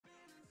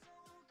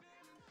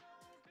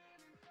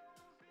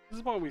This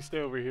is why we stay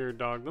over here,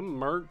 dog. The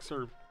mercs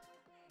are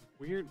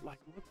weird. Like,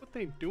 look what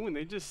they doing.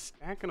 They just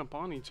stacking up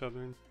on each other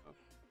and stuff.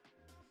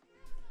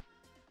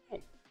 Oh.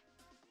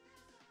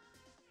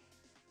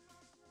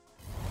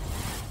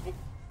 Oh,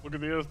 look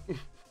at this.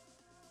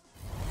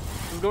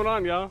 What's going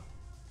on, y'all?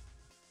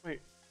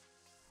 Wait.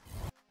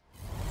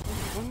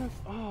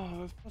 Oh,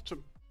 that's such a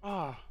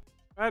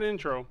bad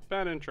intro.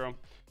 Bad intro.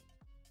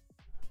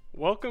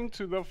 Welcome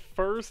to the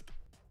first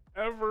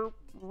ever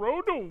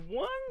Road to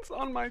 1's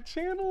on my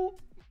channel.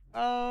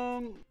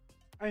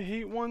 I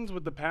hate 1's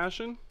with the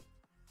passion.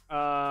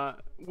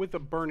 With a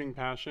burning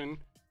passion.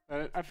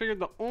 I figured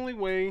the only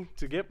way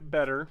to get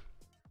better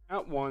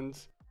at 1's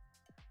is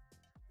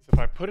if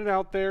I put it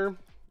out there,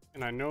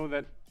 and I know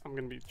that I'm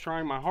gonna be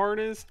trying my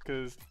hardest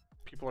because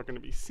people are gonna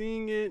be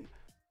seeing it.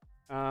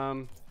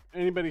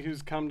 Anybody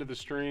who's come to the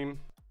stream,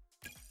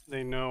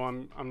 they know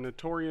I'm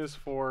notorious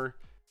for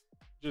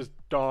just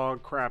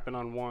dog crapping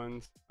on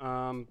 1's.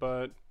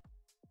 But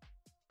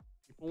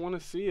people want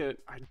to see it.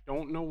 I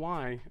don't know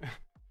why.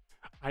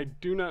 I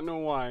do not know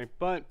why,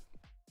 but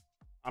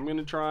I'm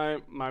gonna try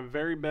my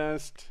very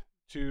best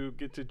to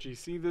get to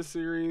GC this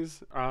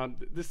series,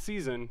 this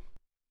season.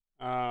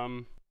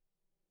 Doing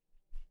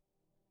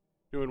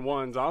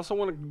 1's. I also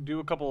want to do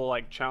a couple of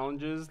like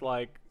challenges,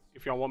 like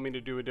if y'all want me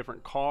to do a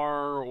different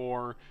car,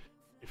 or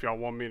if y'all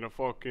want me to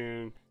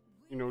fucking,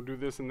 you know, do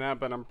this and that.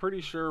 But I'm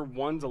pretty sure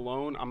 1's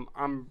alone,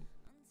 I'm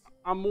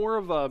more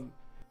of a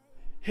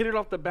hit it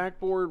off the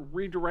backboard,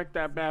 redirect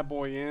that bad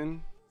boy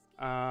in.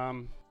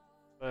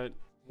 But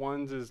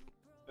 1's is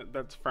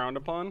that's frowned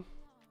upon.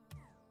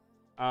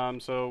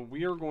 So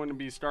we are going to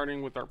be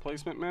starting with our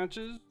placement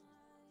matches.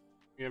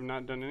 We have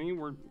not done any.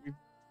 We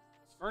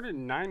started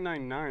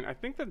 999. I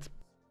think that's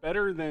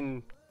better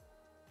than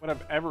what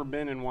I've ever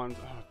been in 1's.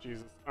 Oh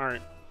Jesus! All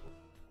right.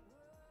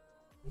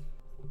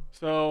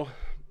 So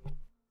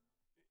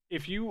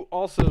if you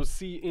also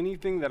see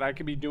anything that I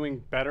could be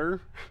doing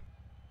better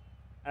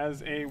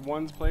as a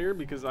 1's player,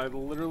 because I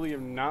literally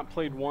have not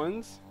played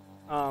 1's,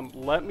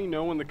 let me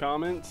know in the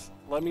comments.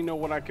 Let me know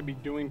what I could be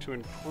doing to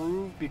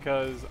improve,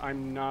 because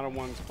I'm not a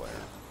 1's player.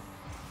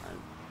 All right.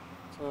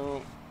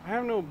 So I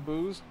have no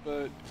boost,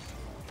 but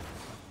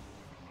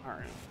all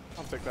right,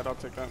 I'll take that. I'll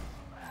take that.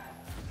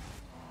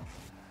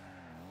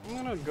 I'm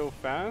gonna go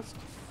fast.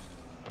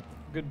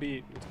 Good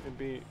beat. It's a good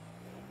beat.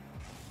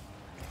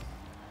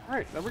 All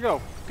right, there we go.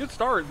 Good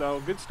start, though.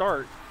 Good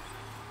start.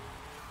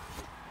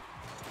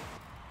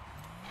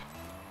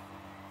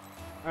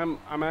 I'm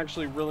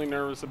actually really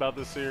nervous about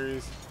this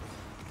series,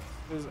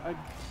 because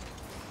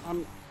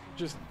I'm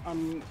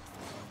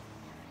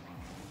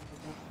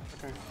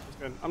okay. That's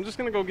good. I'm just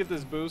gonna go get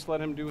this boost.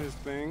 Let him do his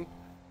thing.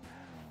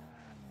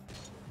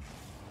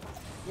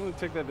 I'm gonna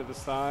take that to the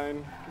side.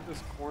 Get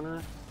this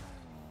corner.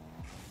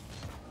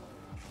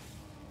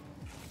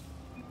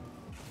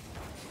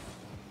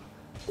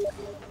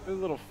 There's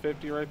a little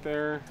 50 right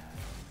there.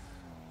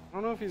 I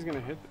don't know if he's gonna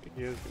hit.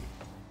 He is gonna.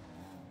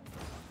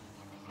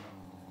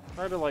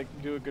 Try to like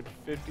do a good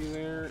 50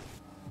 there.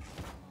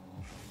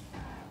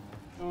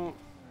 Don't.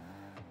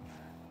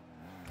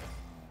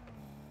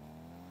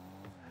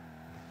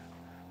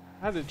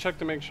 I had to check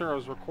to make sure I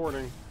was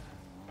recording.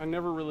 I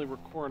never really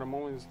record. I'm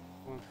always.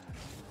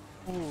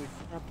 Holy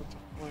crap! That's a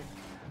flick.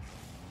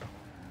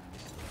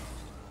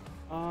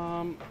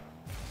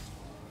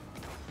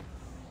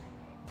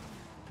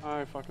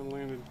 I fucking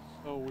landed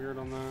so weird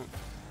on that.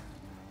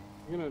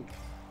 You gonna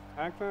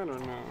attack that or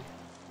no?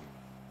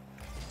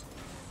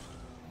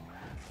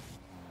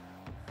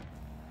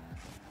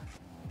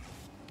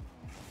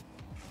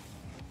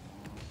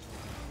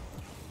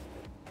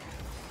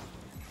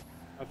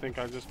 I think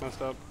I just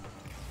messed up.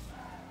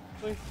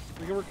 See?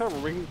 We can recover.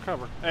 We can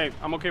recover. Hey,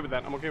 I'm okay with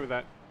that. I'm okay with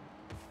that.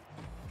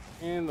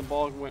 And the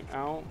ball went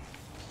out.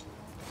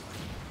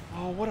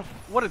 Oh,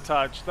 what a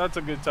touch. That's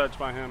a good touch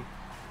by him.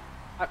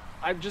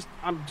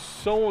 I'm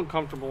so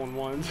uncomfortable in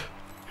 1's.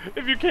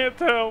 If you can't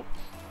tell.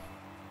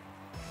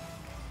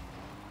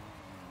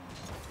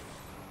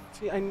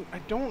 See, I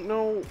don't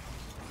know.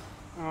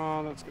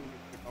 Oh, that's gonna be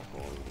a pick off.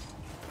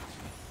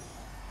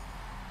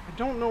 I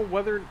don't know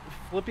whether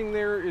flipping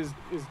there is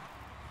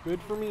good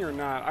for me or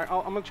not. I'm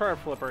gonna try a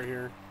flip right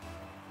here.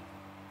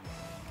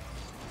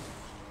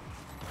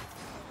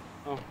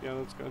 Oh, yeah,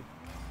 that's good.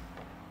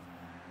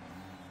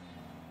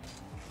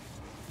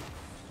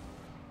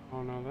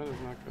 Oh no, that is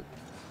not good.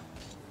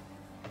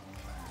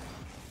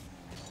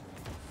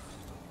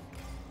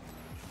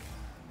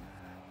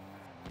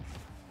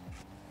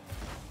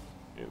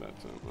 Yeah,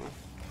 that's it.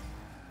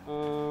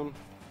 Yeah.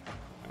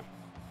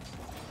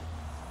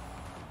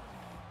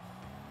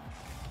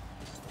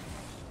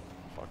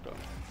 Fucked up.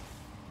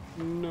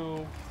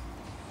 No.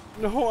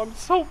 No, I'm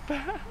so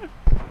bad.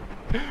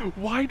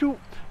 Why do...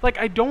 Like,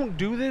 I don't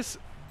do this.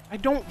 I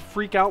don't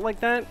freak out like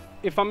that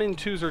if I'm in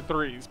 2's or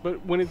 3's.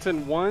 But when it's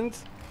in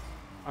 1's...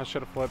 I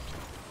should have flipped.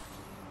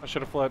 I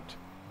should have flipped.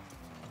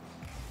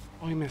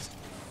 Oh, he missed.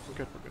 We're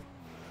good, we're good.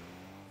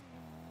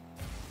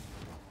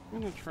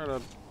 I'm gonna try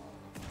to...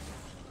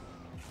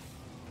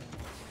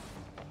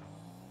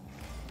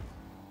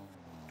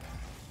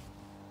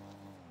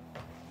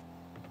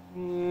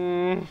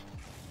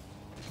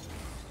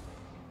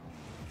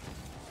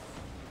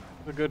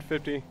 A good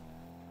 50.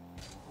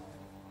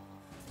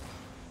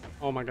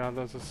 Oh my god,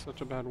 that's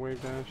such a bad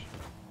wave dash.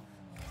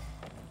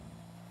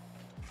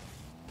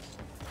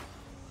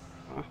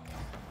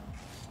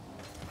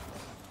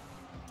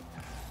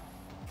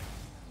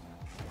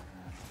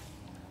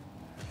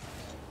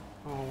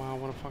 Oh wow,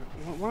 what a fuck.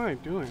 What am I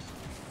doing?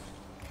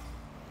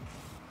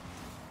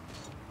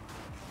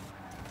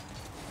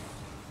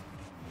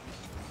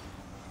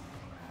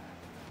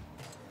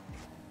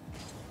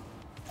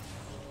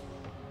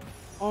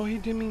 Oh, he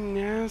did me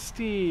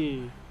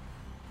nasty.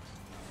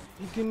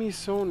 He did me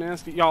so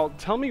nasty. Y'all,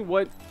 tell me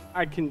what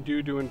I can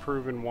do to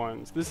improve in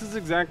ones. This is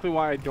exactly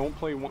why I don't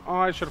play one. Oh,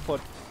 I should have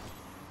flipped.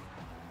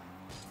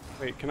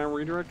 Wait, can I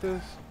redirect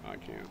this? I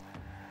can't.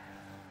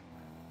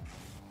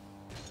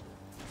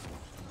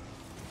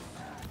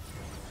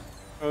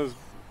 That was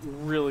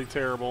really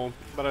terrible,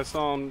 but I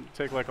saw him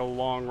take like a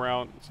long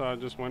route, so I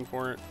just went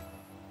for it.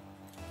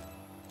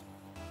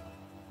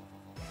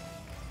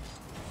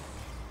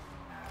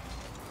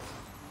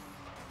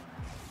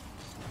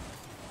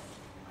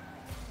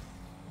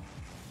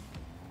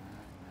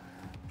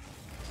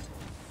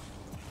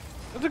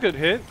 That's a good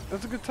hit.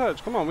 That's a good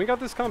touch. Come on, we got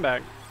this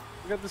comeback.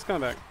 We got this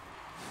comeback.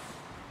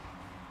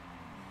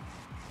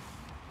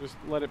 Just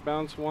let it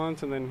bounce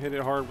once and then hit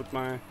it hard with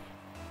my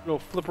little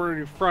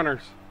flippery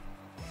fronters.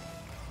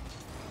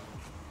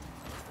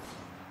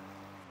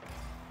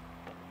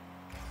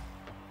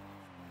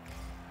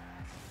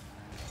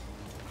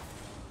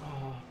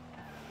 Oh.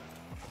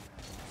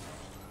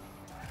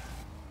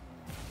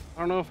 I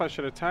don't know if I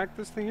should attack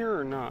this thing here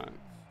or not.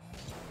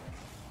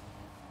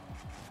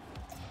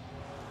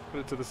 Put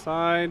it to the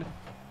side.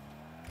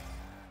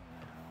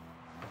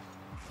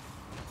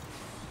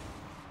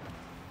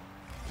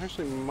 I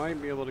actually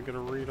might be able to get a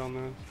read on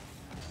this.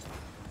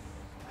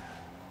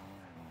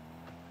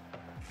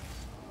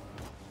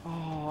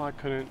 Oh, I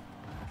couldn't.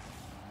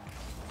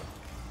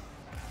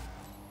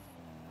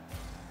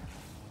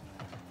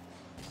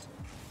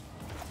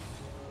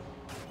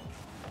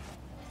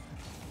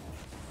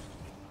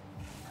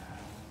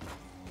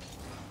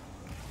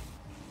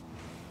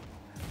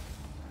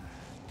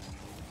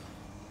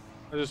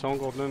 I just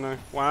ungled, didn't I?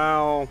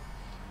 Wow.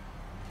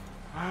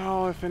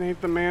 Wow, if it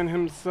ain't the man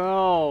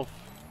himself.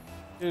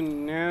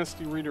 In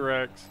nasty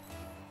redirects.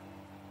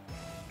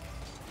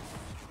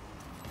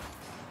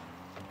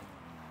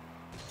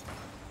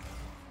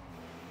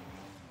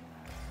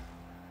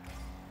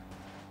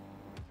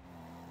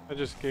 I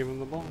just gave him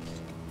the ball.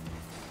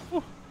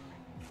 Whew.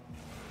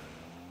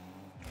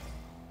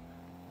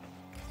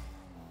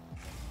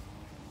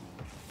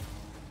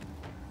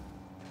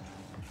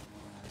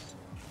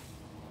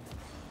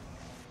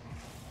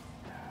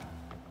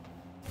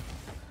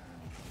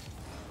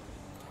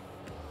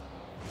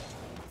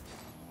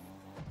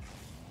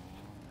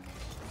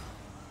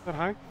 Is that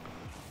high?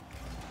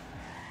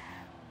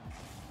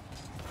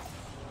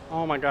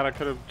 Oh my god, I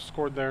could have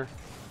scored there.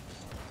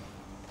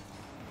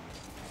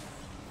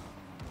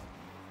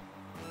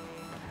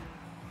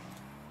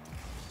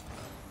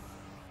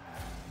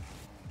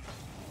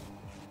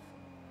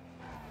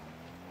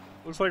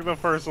 Looks like the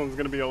first one's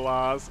gonna be a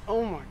loss.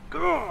 Oh my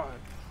god!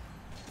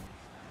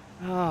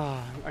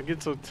 Ah, I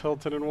get so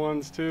tilted in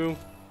ones too.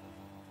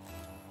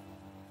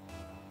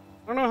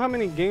 I don't know how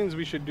many games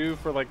we should do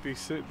for like these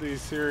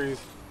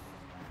series.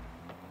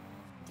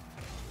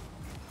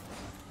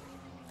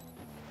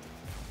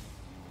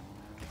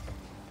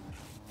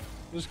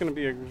 I'm just gonna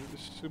be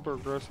super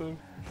aggressive.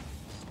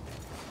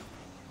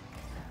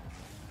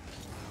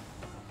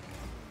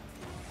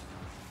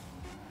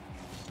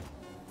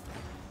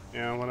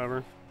 Yeah,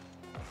 whatever.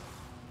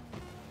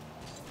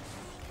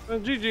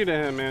 GG to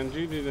him, man.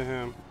 GG to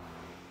him.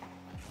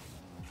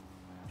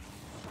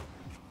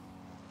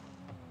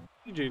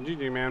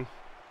 GG, man.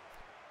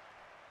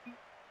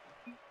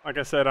 Like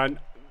I said,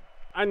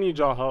 I need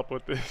y'all help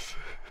with this.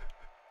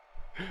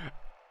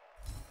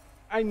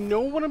 I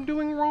know what I'm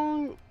doing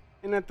wrong,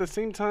 and at the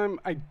same time,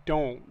 I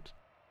don't.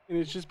 And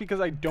it's just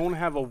because I don't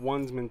have a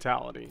ones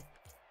mentality.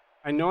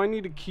 I know I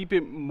need to keep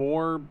it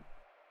more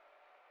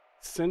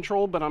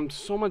central, but I'm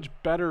so much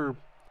better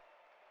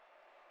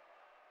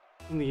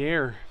in the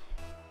air.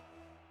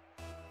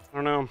 I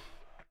don't know.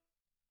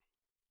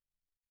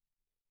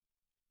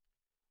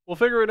 We'll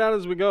figure it out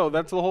as we go.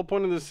 That's the whole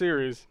point of this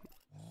series.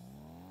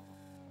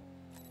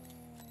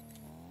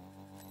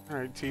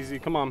 Alright, TZ,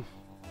 come on.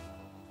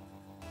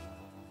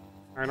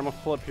 Alright, I'm gonna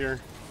flip here.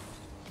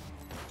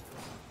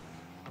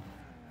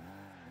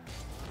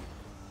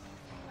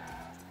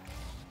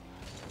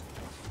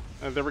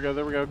 There we go,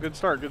 there we go. Good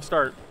start, good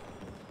start.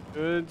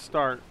 Good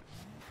start.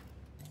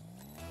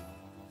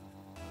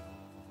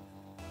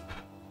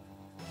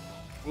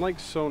 I'm like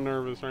so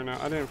nervous right now.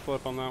 I didn't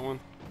flip on that one.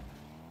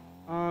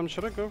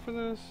 Should I go for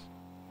this?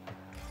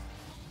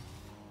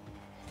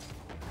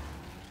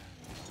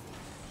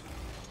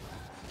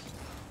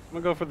 I'm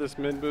gonna go for this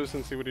mid boost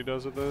and see what he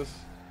does with this.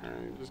 Alright,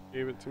 he just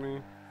gave it to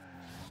me.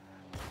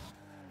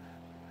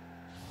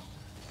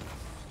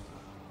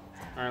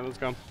 Alright, let's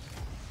go.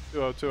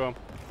 2-0, 2-0.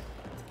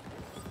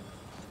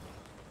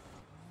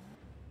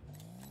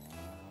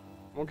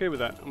 okay with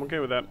that. I'm okay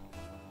with that.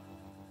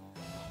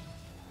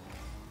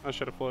 I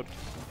should have flipped.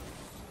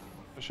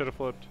 I should have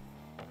flipped.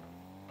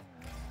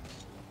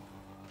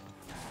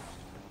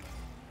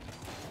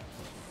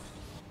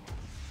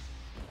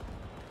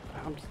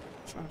 I'm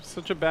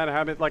such a bad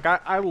habit. Like,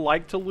 I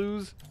like to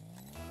lose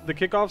the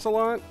kickoffs a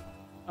lot.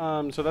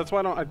 So that's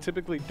why I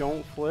typically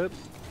don't flip.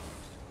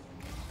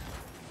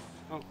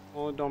 Oh,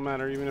 well, it don't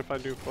matter. Even if I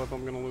do flip,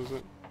 I'm gonna lose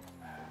it.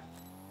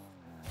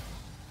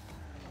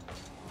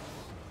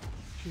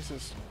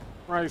 Jesus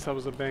Christ, that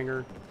was a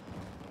banger.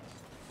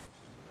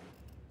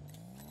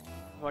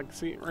 Like,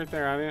 see, right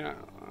there,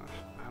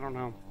 I don't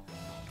know.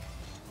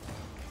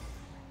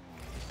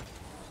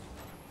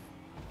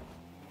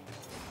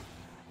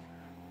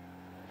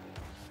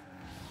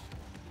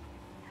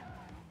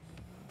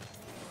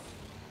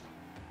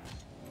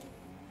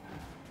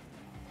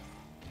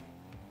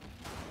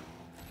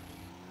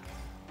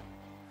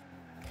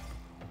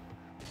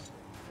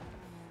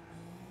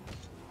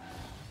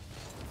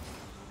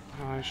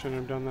 I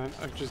shouldn't have done that.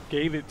 I just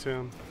gave it to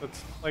him.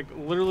 That's like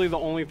literally the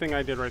only thing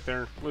I did right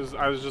there.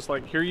 I was just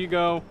like, here you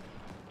go.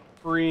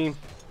 Free.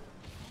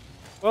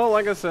 Well,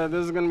 like I said,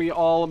 this is going to be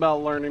all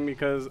about learning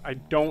because I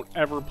don't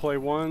ever play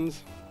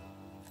ones.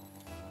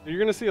 You're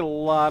going to see a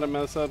lot of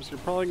mess ups. You're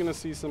probably going to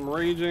see some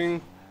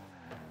raging.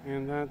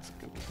 And that's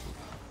going to be...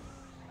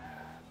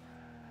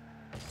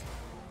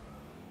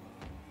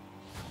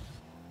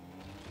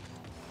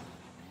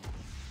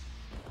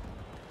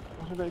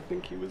 Where did I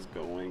think he was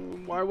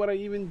going? Why would I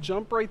even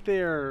jump right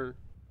there?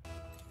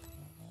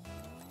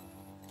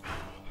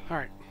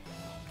 Alright.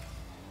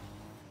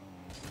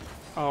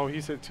 Oh, he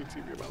said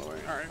 2TV, by the way.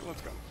 Alright,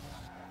 let's go.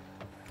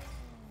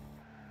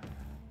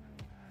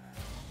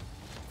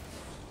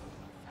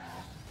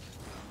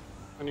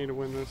 I need to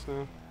win this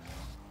now.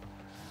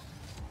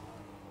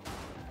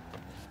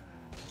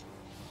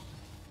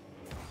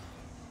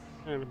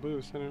 I had a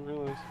boost, I didn't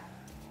realize.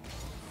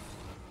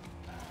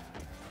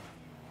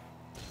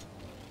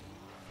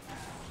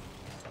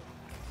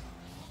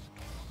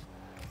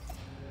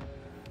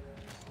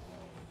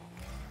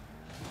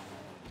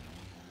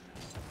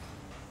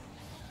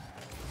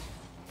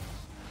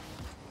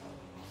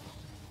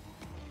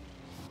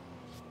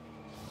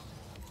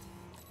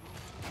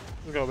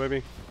 Let's go,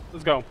 baby.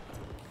 Let's go.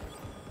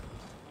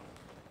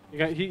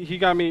 He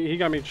got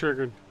me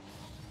triggered.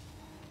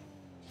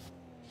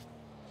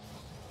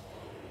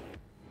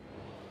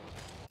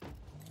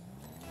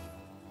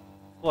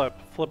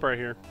 Flip right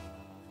here.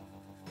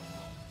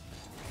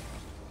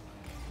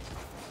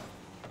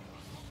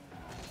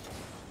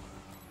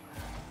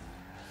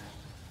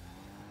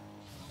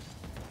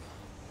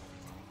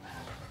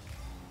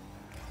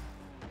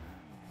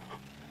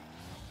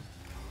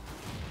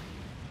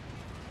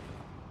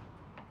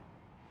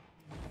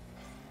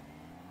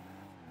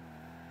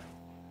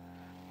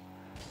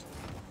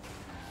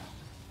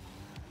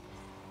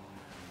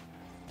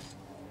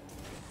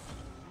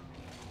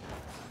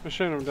 I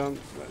shouldn't have done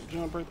that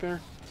jump right there.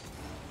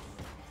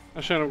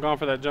 I shouldn't have gone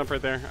for that jump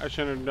right there. I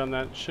shouldn't have done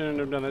that. Shouldn't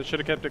have done that. Should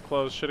have kept it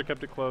close. Should have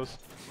kept it close.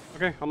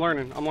 Okay, I'm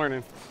learning. I'm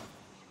learning.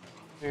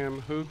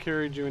 Damn, who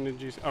carried you into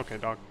GC? Okay,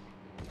 dog.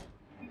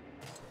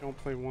 Don't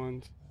play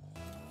ones. I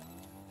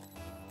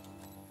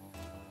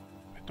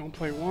don't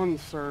play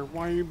ones, sir.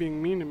 Why are you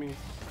being mean to me?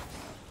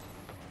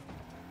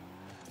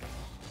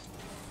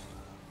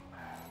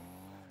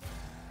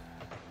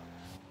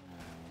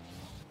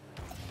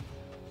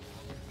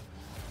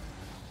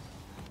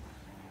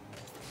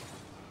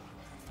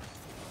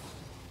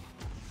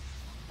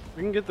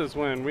 We can get this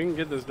win. We can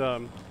get this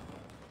dub.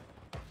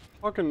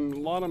 Fucking a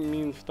lot of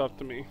mean stuff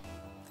to me.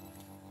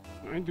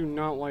 I do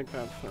not like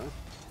that, sir.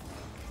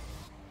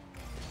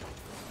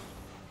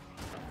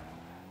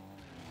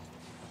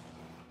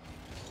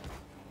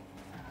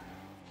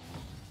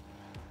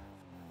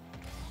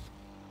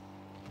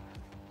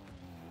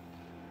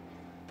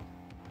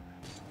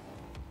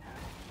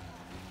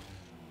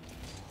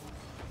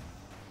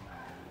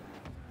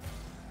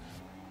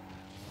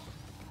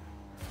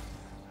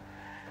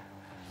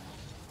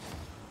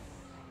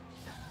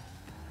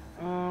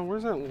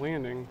 Where's that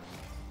landing?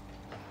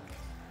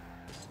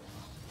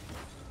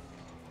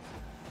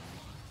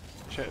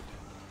 Shit.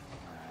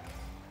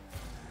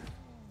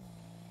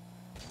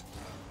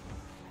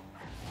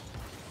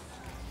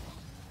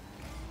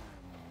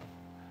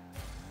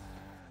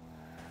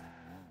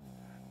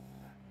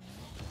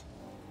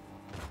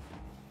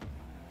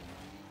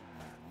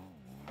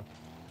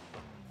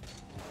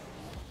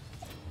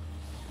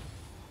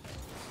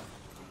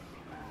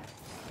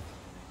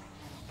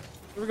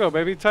 Here we go,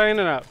 baby. Tying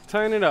it up.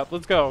 Tying it up.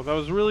 Let's go. That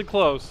was really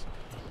close.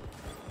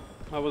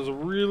 That was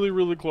really,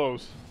 really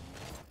close.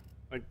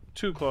 Like,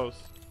 too close.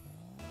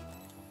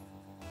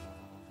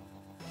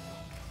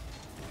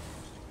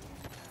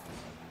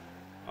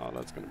 Oh,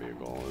 that's going to be a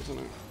goal, isn't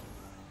it?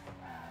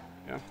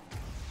 Yeah.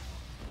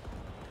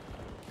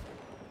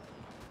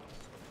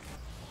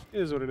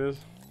 It is what it is.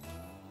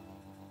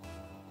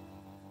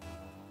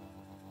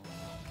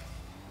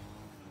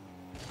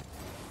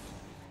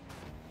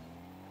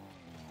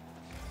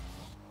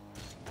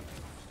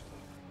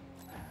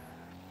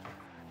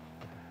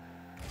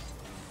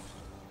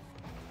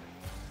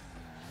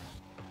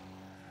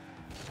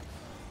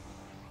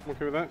 I'm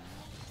okay with that.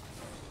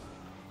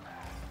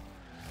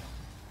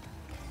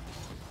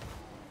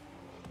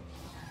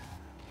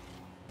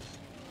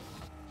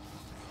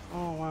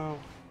 Oh, wow.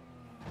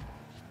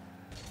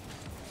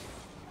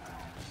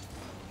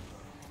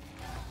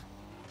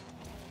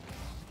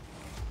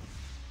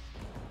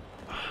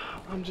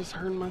 I'm just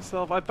hurting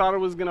myself. I thought it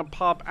was gonna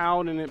pop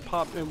out and it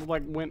popped and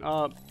like went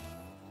up.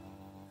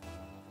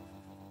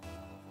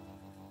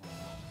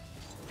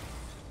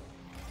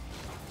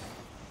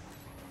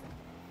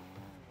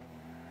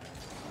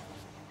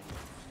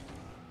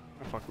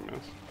 I fucking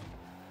missed.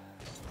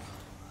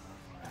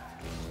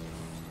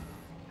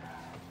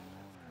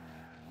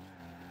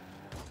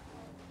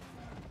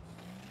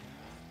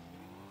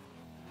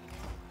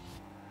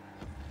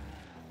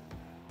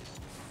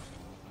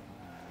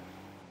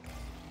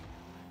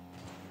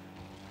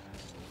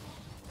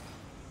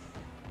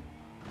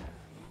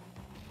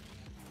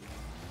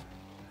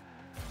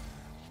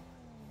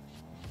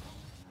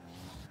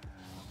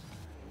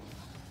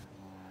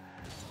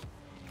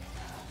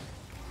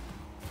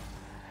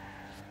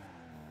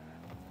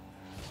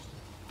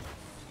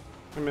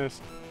 I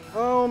missed.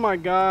 Oh my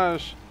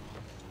gosh.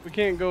 We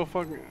can't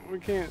we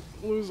can't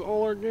lose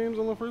all our games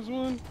on the first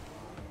one.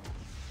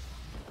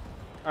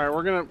 All right,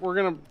 we're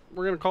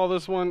gonna call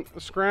this one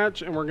a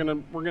scratch, and we're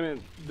gonna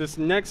this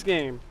next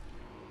game.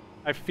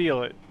 I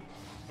feel it.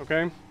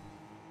 Okay.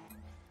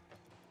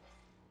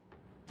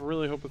 I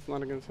really hope it's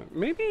not against him.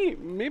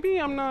 Maybe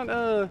I'm not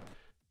a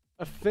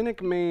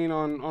Finnick main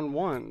on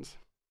 1's.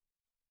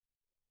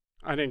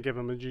 I didn't give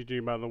him a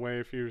GG, by the way,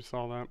 if you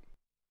saw that.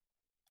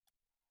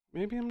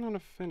 Maybe I'm not a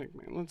Finnick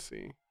main. Let's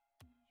see.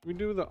 Should we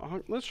do the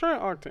let's try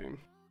Octane.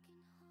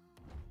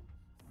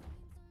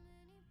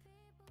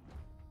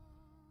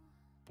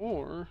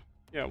 Or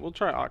yeah, we'll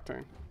try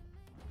Octane.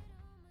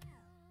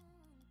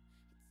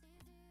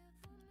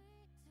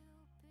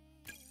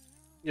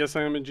 Yes,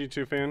 I am a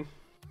G2 fan.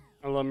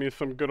 I love me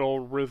some good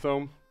old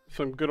Rizzo.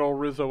 Some good old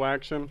Rizzo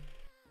action.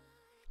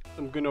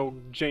 Some good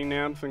old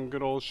J-Nabs and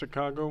good old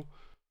Chicago.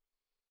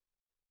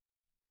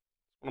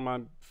 One of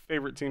my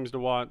favorite teams to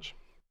watch.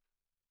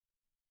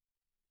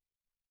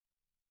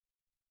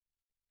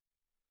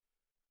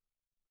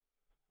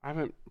 I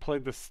haven't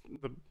played the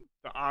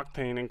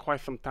Octane in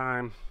quite some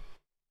time.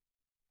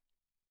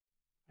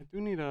 I do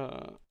need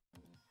a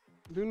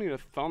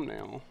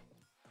thumbnail.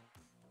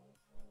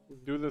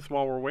 Do this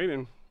while we're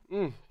waiting.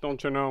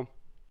 Don't you know?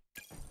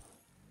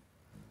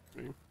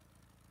 I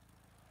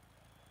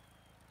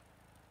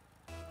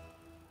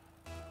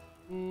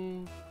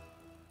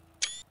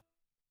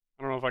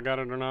don't know if I got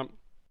it or not.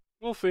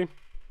 We'll see.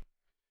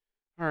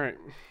 Alright.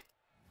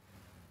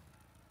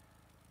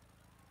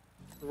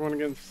 We're going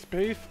against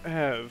Space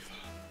Ev.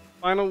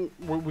 Final,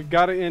 we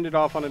gotta end it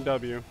off on a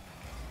W.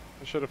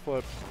 I should have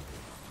flipped.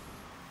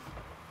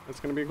 That's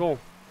gonna be a goal.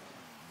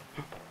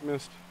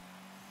 Missed.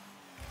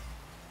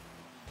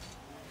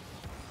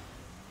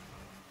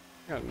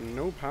 Got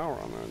no power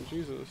on that,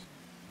 Jesus.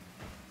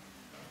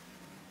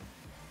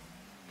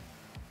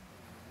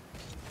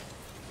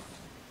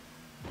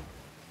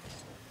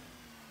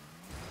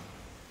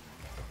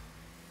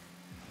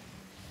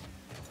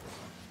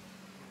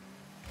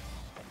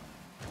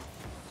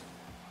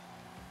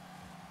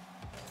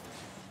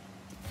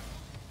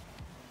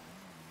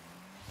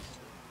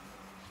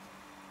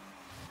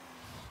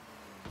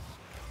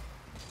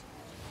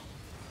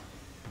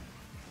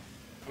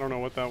 I don't know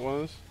what that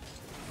was.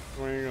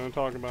 We ain't gonna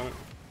talk about it.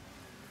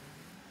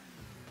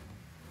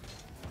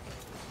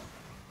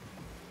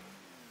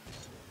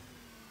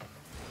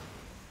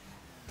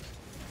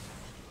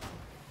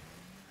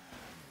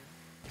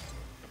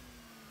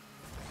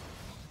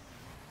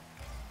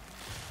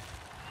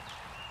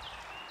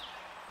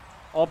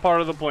 All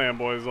part of the plan,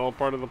 boys. All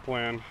part of the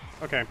plan.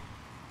 Okay.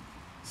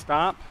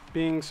 Stop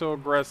being so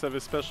aggressive,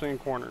 especially in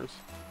corners.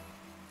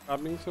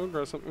 Stop being so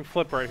aggressive. And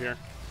flip right here.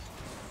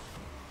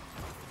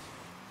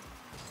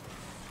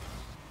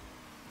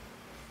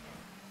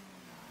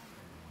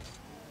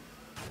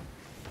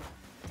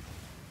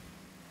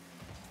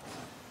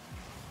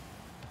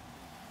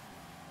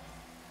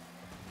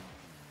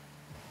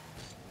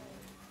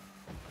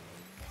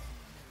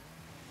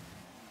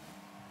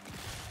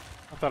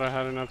 I thought I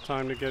had enough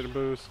time to get a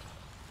boost.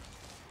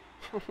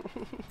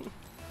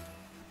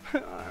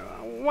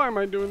 Why am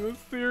I doing this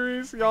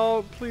series?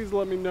 Y'all, please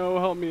let me know.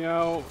 Help me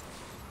out.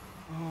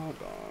 Oh,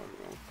 dog.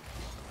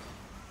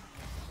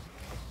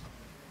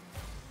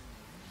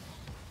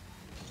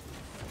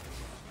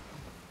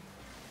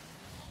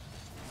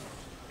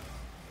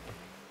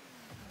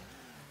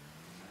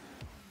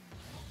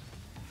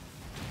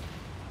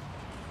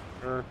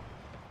 Sure.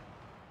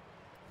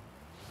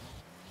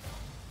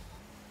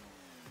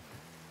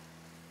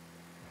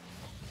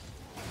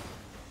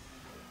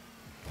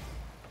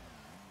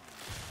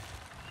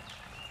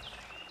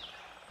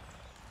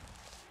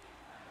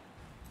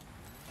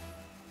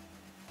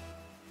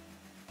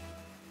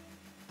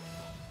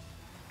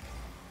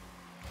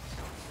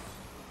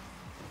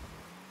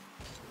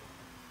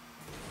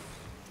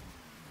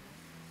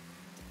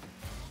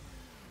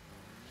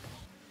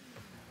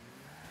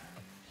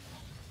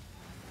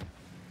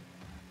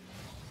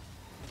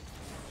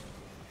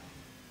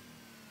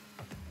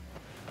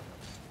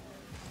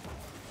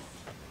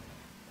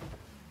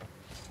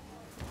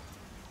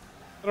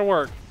 It'll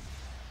work.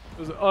 It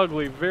was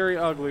ugly, very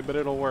ugly, but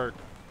it'll work.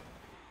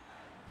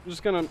 I'm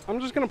just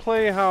gonna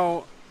play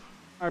how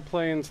I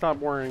play and stop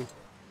worrying.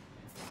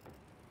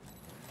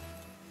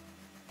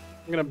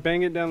 I'm gonna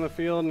bang it down the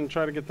field and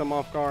try to get them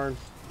off guard.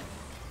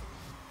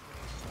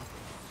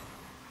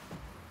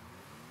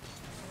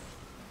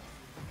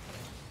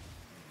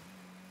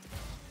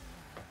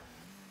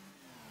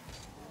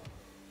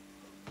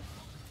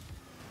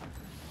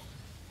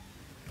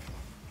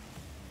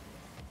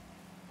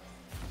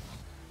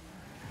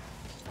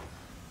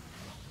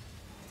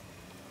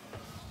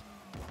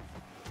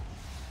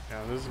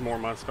 Yeah, this is more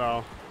my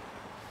style.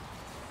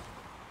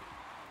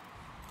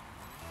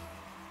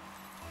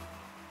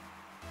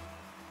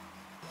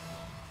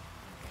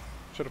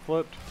 Should have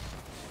flipped.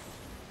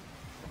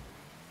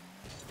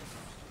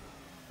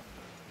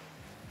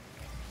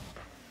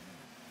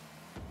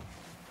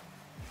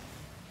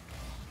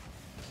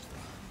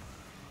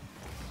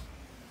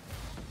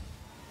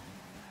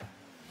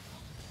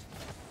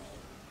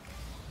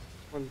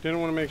 I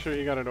didn't want to make sure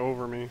he got it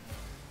over me.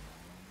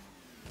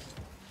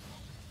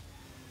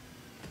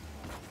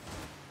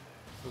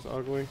 It was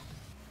ugly.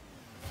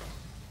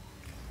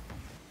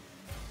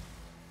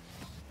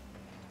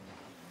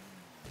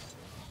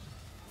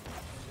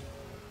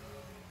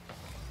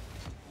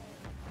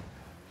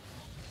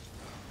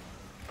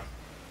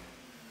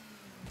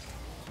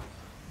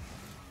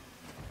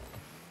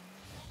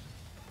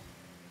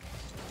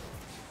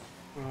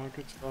 Oh,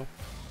 good stuff.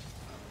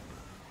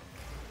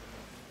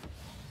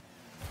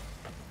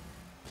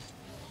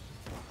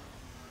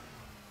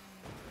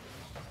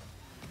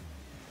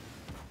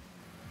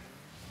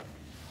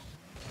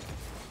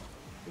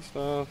 Good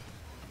stuff.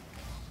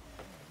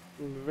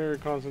 I'm very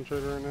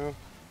concentrated right now.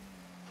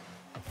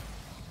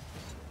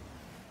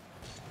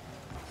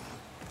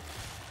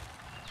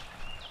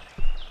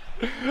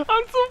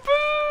 I'm so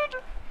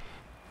bad!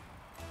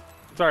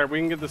 It's alright, we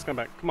can get this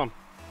comeback. Come on.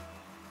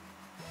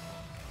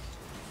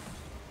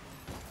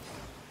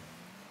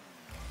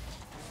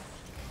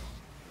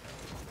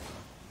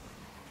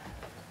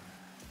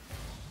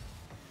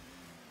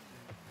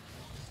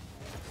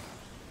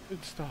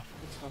 Good stuff,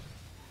 good stuff.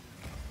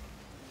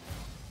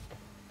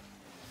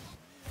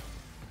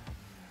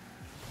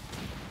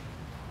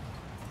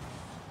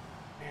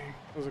 Dang,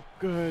 that was a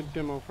good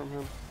demo from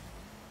him.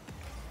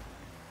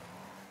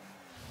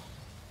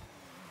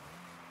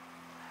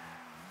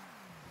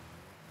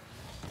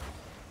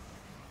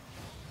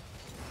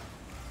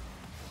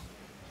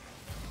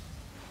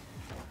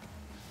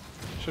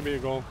 Should be a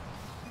goal.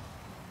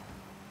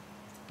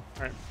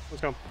 Alright,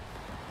 let's go.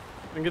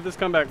 And get this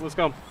comeback, let's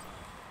go.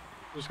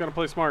 Just gotta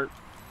play smart.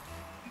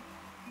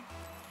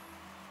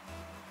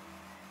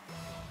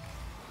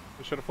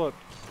 I should have flipped.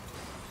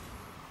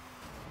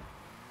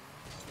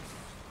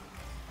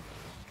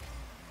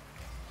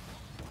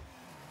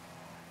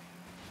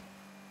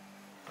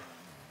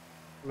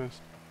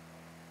 Missed.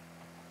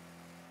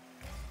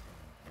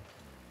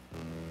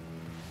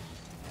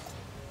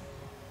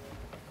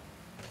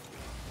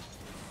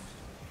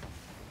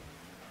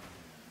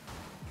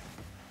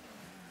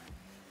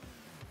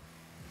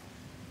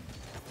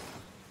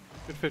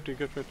 Good 50,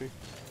 good 50.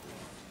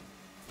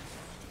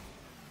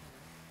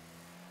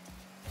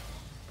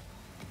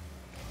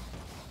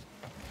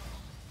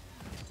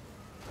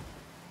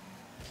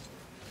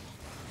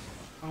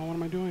 Oh, what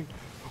am I doing?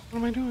 What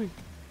am I doing?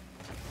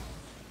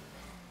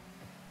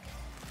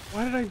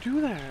 Why did I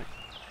do that?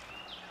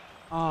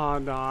 Oh,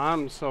 no,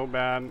 I'm so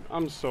bad.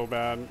 I'm so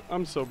bad.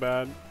 I'm so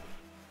bad.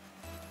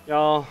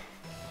 Y'all.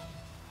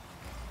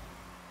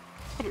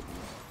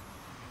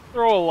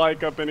 Throw a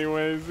like up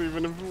anyways,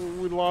 even if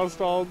we lost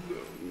all,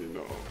 you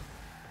know,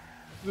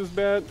 this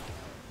bad.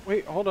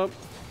 Wait, hold up.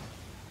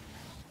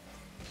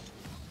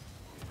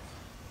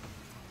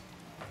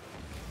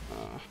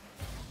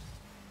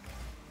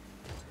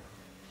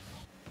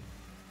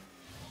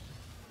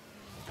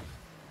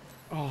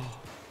 Oh.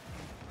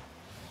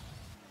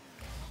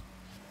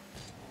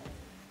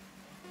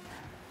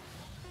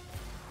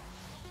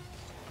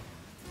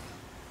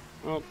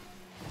 Well.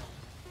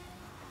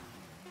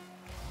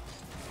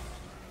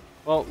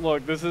 Well,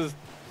 look, this is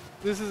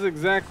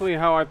exactly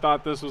how I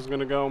thought this was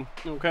gonna go,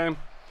 okay?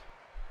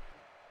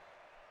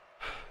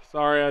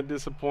 Sorry I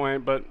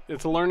disappoint, but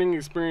it's a learning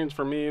experience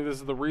for me. This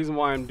is the reason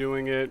why I'm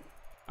doing it.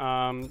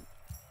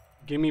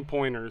 Give me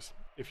pointers.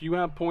 If you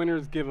have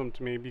pointers, give them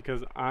to me,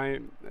 because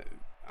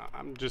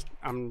this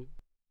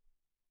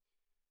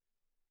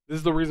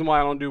is the reason why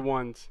I don't do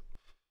ones.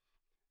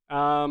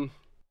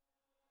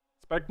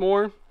 Expect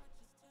more.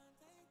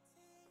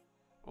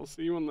 I'll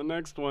see you on the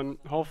next one.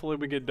 Hopefully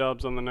we get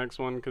dubs on the next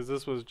one, because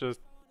this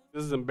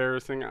is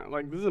embarrassing.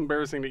 Like, this is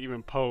embarrassing to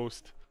even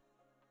post.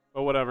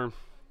 But whatever.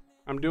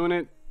 I'm doing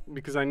it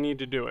because I need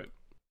to do it.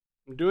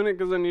 I'm doing it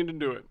because I need to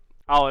do it.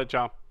 I'll let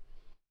y'all.